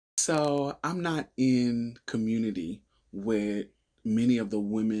So I'm not in community with many of the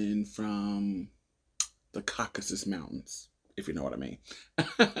women from the Caucasus Mountains, if you know what I mean,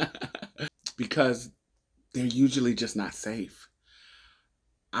 because they're usually just not safe.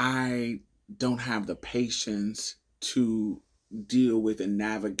 I don't have the patience to deal with and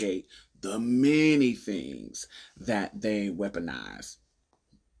navigate the many things that they weaponize: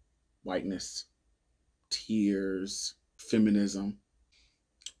 whiteness, tears, feminism,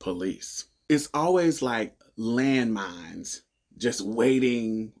 police. It's always like landmines just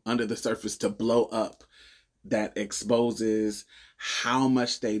waiting under the surface to blow up that exposes how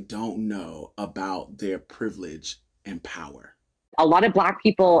much they don't know about their privilege and power. A lot of Black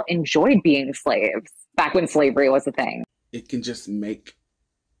people enjoyed being slaves back when slavery was a thing. It can just make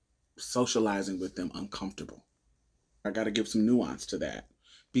socializing with them uncomfortable. I got to give some nuance to that.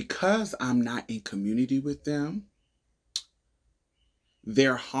 Because I'm not in community with them,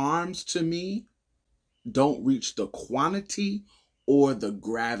 their harms to me don't reach the quantity or the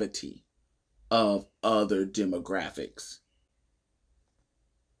gravity of other demographics.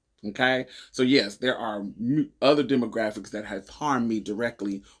 Okay? So, yes, there are other demographics that have harmed me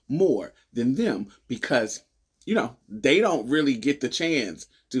directly more than them because, they don't really get the chance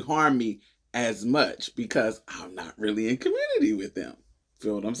to harm me as much because I'm not really in community with them.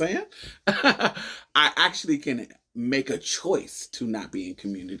 Feel what I'm saying? I actually can make a choice to not be in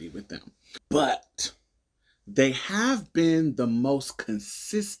community with them. But they have been the most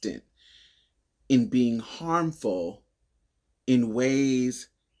consistent in being harmful in ways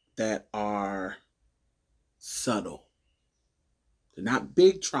that are subtle. They're not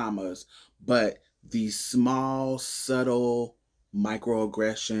big traumas, but these small, subtle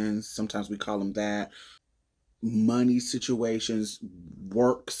microaggressions, sometimes we call them that, money situations,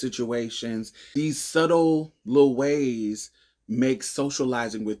 work situations. These subtle little ways make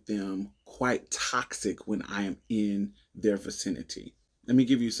socializing with them quite toxic when I am in their vicinity. Let me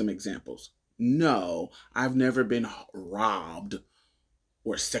give you some examples. No, I've never been robbed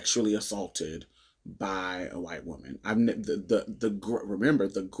or sexually assaulted by a white woman. Remember,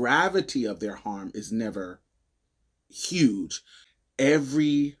 the gravity of their harm is never huge.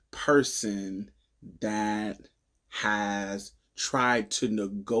 Every person that has tried to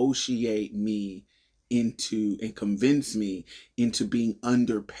negotiate me into and convince me into being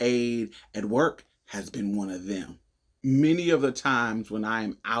underpaid at work has been one of them. Many of the times when I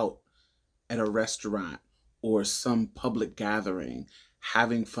am out at a restaurant or some public gathering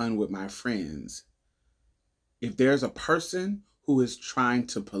having fun with my friends, if there's a person who is trying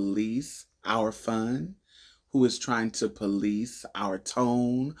to police our fun, who is trying to police our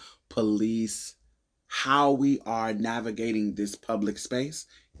tone, police how we are navigating this public space,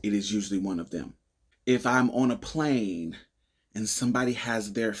 it is usually one of them. If I'm on a plane and somebody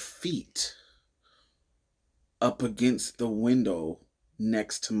has their feet up against the window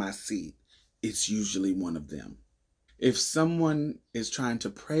next to my seat, it's usually one of them. If someone is trying to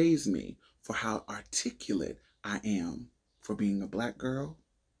praise me for how articulate I am for being a Black girl,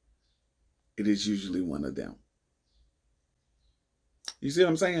 it is usually one of them. You see what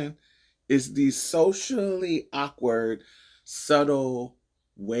I'm saying? It's these socially awkward, subtle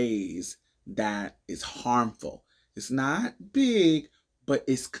ways that is harmful. It's not big, but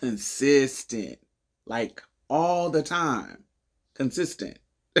it's consistent. Like all the time. Consistent.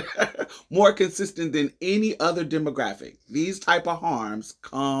 More consistent than any other demographic. These type of harms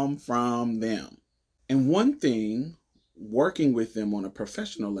come from them. And one thing, working with them on a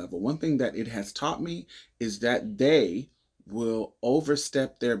professional level, one thing that it has taught me is that they will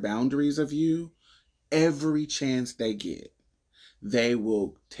overstep their boundaries of you every chance they get. They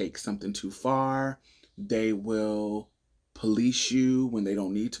will take something too far. They will police you when they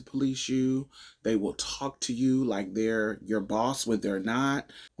don't need to police you. They will talk to you like they're your boss when they're not.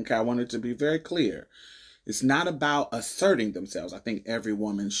 Okay, I want it to be very clear. It's not about asserting themselves. I think every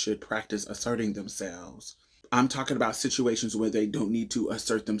woman should practice asserting themselves. I'm talking about situations where they don't need to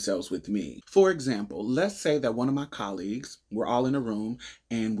assert themselves with me. For example, let's say that one of my colleagues, we're all in a room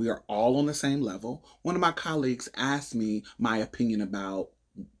and we are all on the same level. One of my colleagues asked me my opinion about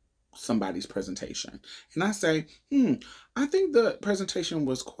somebody's presentation. And I say, I think the presentation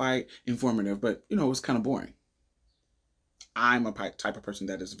was quite informative, but it was kind of boring. I'm a type of person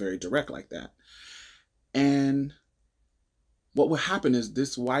that is very direct like that. And what would happen is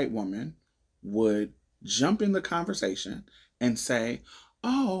this white woman would jump in the conversation and say,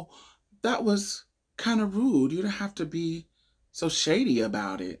 oh, that was kind of rude. You don't have to be so shady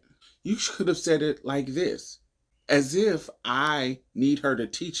about it. You could have said it like this. As if I need her to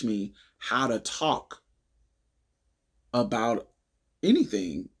teach me how to talk about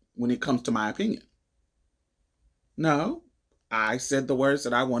anything when it comes to my opinion. No, I said the words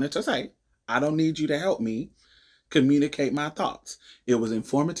that I wanted to say. I don't need you to help me communicate my thoughts. It was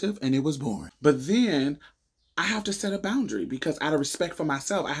informative and it was boring. But then I have to set a boundary because out of respect for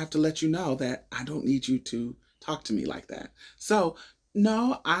myself, I have to let you know that I don't need you to talk to me like that. So,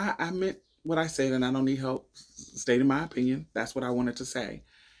 no, I meant what I said and I don't need help stating my opinion. That's what I wanted to say.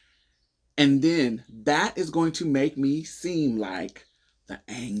 And then that is going to make me seem like the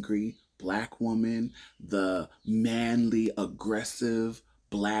angry Black woman, the manly, aggressive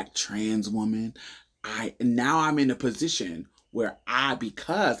Black trans woman. Now I'm in a position where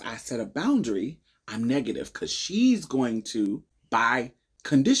because I set a boundary, I'm negative because she's going to, by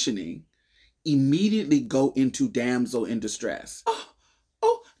conditioning, immediately go into damsel in distress.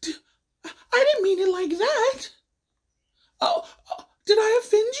 Oh, I didn't mean it like that. Oh, did I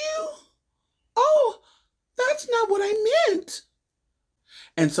offend you? Oh, that's not what I meant.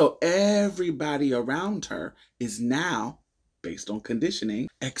 And so everybody around her is now, based on conditioning,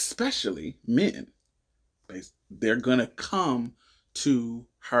 especially men, they're going to come to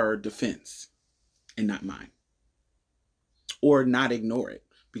her defense and not mine. Or not ignore it.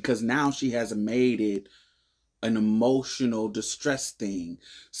 Because now she has made it an emotional distress thing.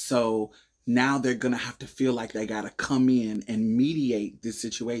 So now they're going to have to feel like they got to come in and mediate this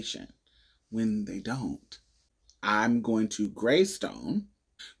situation when they don't. I'm going to Greystone.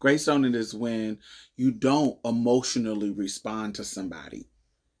 Greystone is when you don't emotionally respond to somebody.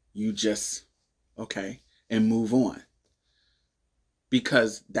 You just, okay, and move on.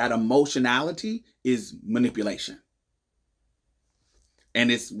 Because that emotionality is manipulation.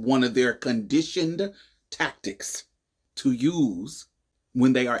 And it's one of their conditioned tactics to use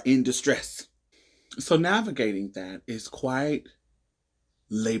when they are in distress. So navigating that is quite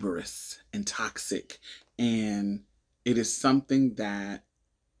laborious and toxic. And it is something that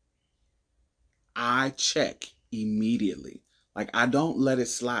I check immediately. Like, I don't let it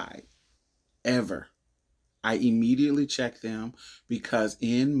slide, ever. I immediately check them because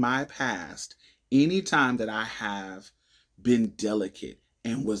in my past, anytime that I have been delicate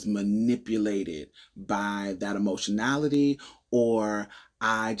and was manipulated by that emotionality, or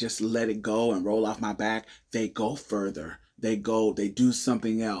I just let it go and roll off my back, they go further. They do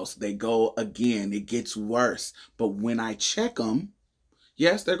something else. They go again. It gets worse. But when I check them,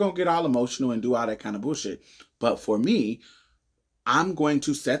 yes, they're going to get all emotional and do all that kind of bullshit. But for me, I'm going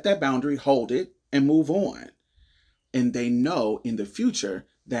to set that boundary, hold it, and move on. And they know in the future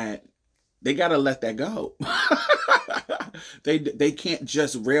that they got to let that go. They can't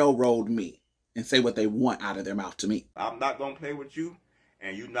just railroad me and say what they want out of their mouth to me. I'm not going to play with you,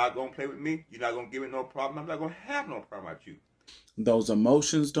 and you're not going to play with me. You're not going to give me no problem. I'm not going to have no problem with you. Those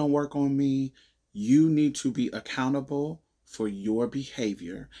emotions don't work on me. You need to be accountable for your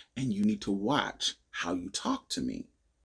behavior, and you need to watch how you talk to me.